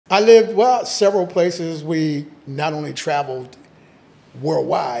I lived, well, several places. We not only traveled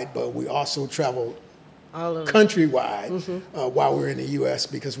worldwide, but we also traveled All of countrywide while we were in the U.S.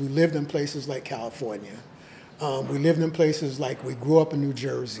 because we lived in places like California. We lived in places like, we grew up in New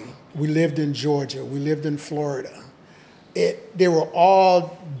Jersey. We lived in Georgia. We lived in Florida. They were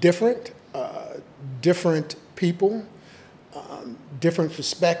all different, different people, different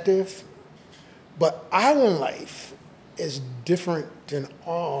perspective. But island life is different than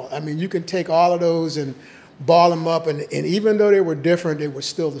all. I mean, you can take all of those and ball them up, and even though they were different, they were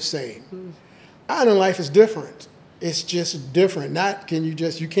still the same. Island life is different. It's just different.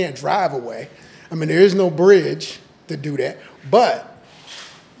 You can't drive away. I mean, there is no bridge to do that. But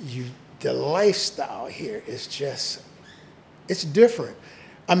the lifestyle here is just, it's different.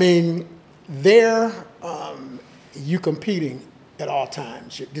 I mean, you competing at all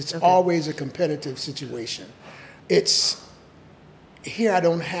times. It's always a competitive situation. Here I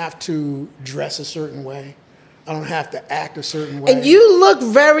don't have to dress a certain way. I don't have to act a certain way. And you look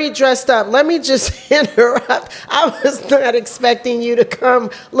very dressed up. Let me just interrupt. I was not expecting you to come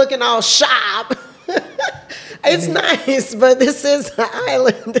looking all sharp. It's nice, but this is an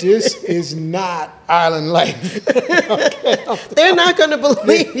island. This is not island life. Okay. They're not going to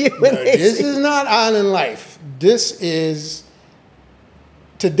believe you when they This see. is not island life. This is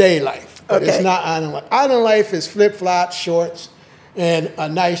today life. But it's not island life. Island life is flip-flops, shorts, and a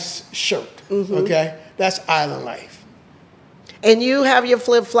nice shirt. Okay? That's island life. And you have your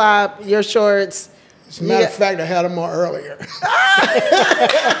flip-flop, your shorts. As a matter of fact, I had them on earlier.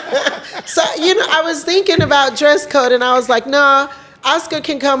 So, I was thinking about dress code, and I was like, no, Oscar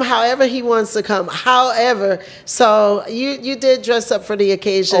can come however he wants to come. However, so you did dress up for the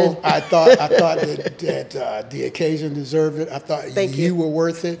occasion. Oh, I thought that the occasion deserved it. I thought you were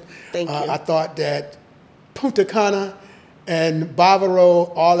worth it. Thank you. I thought that Punta Cana and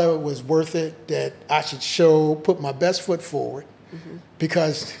Bavaro, all of it was worth it, that I should put my best foot forward.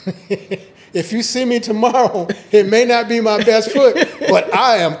 Because if you see me tomorrow, it may not be my best foot, but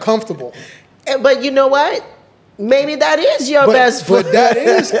I am comfortable. But you know what? Maybe that is your best foot. But that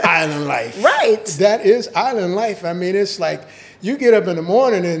is island life. Right. That is island life. I mean, it's like you get up in the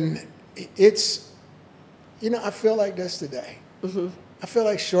morning and it's, I feel like this today. I feel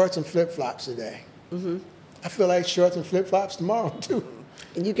like shorts and flip-flops today. I feel like shorts and flip-flops tomorrow, too.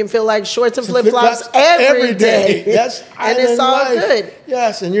 And you can feel like shorts and flip-flops every day. That's and it's all life. good.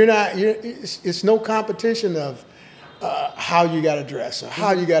 Yes, and it's no competition of how you got to dress or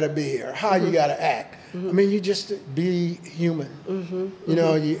how you got to be or how you got to act. I mean, you just be human.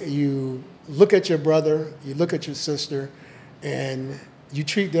 You look at your brother, you look at your sister, and you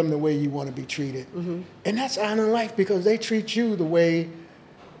treat them the way you want to be treated. And that's island life because they treat you the way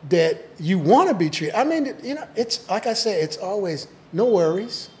that you want to be treated. I mean, it's like I say, it's always no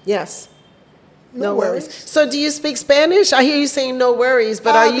worries. Yes. No worries. So do you speak Spanish? I hear you saying no worries,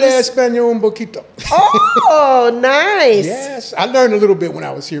 but are you... español un poquito. Oh, nice. Yes. I learned a little bit when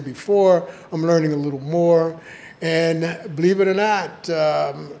I was here before. I'm learning a little more. And believe it or not,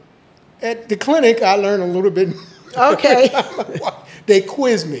 at the clinic, I learned a little bit. Okay. They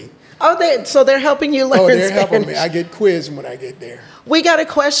quiz me. Oh, so they're helping you learn they're Spanish. helping me. I get quizzed when I get there. We got a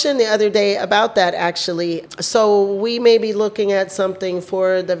question the other day about that, actually. So we may be looking at something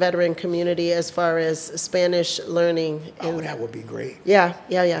for the veteran community as far as Spanish learning. Oh, that would be great. Yeah.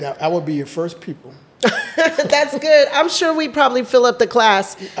 I would be your first people. That's good. I'm sure we probably fill up the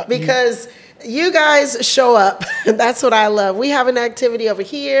class because you guys show up. That's what I love. We have an activity over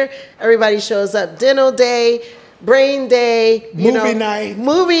here. Everybody shows up. Dental day. Brain day, movie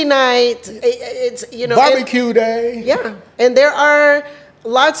night. It's barbecue day. Yeah, and there are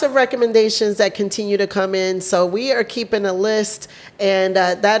lots of recommendations that continue to come in. So we are keeping a list, and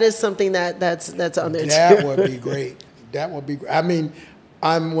that is something that's on there too. That would be great. That would be great. I mean,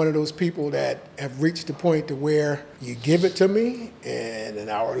 I'm one of those people that have reached the point to where you give it to me, and an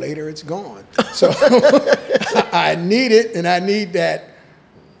hour later it's gone. So I need it, and I need that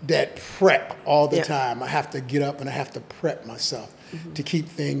prep all the time. I have to get up and I have to prep myself to keep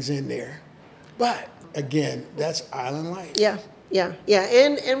things in there. But again, that's island life. Yeah.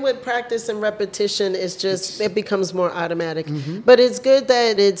 And with practice and repetition, it becomes more automatic. But it's good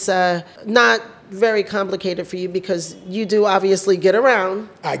that it's not very complicated for you because you do obviously get around.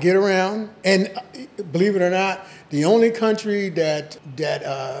 I get around, and believe it or not, the only country that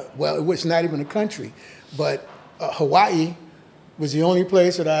well, it was not even a country, but Hawaii was the only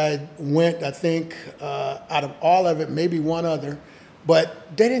place that I went, I think, out of all of it, maybe one other,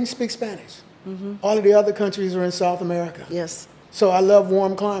 but they didn't speak Spanish. All of the other countries are in South America. Yes. So I love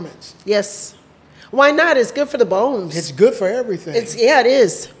warm climates. Yes. Why not? It's good for the bones. It's good for everything. It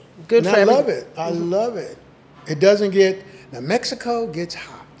is. Good and for I every- love it. I love it. It doesn't get, now Mexico gets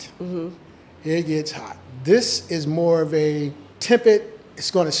hot. It gets hot. This is more of a temperate, it's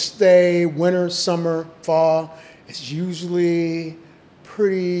going to stay winter, summer, fall. It's usually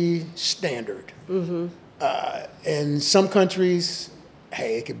pretty standard. In some countries,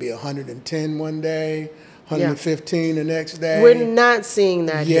 hey, it could be 110 one day, 115 the next day. We're not seeing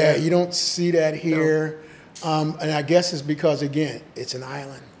that Yeah, here. you don't see that here. And I guess it's because, again, it's an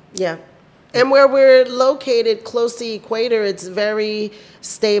island. Yeah. And where we're located close to the equator, it's very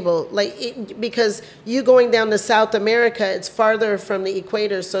stable. Because you going down to South America, it's farther from the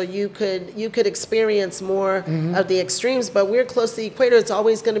equator, so you could experience more of the extremes. But we're close to the equator; it's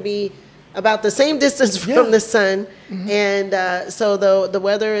always going to be about the same distance from the sun, and so the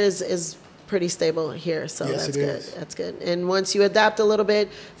weather is pretty stable here. So Yes, that's it good. is. That's good. And once you adapt a little bit,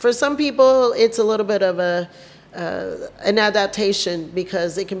 for some people, it's a little bit of an adaptation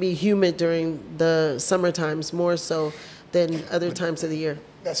because it can be humid during the summer times more so than other times of the year.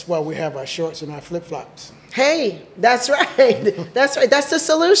 That's why we have our shorts and our flip-flops. Hey, that's right. That's right. That's the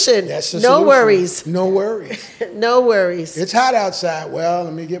solution. That's the no solution. worries. No worries. No worries. It's hot outside. Well,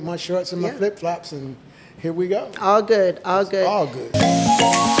 let me get my shorts and my Yeah. flip-flops, and here we go. All good. All good. All good.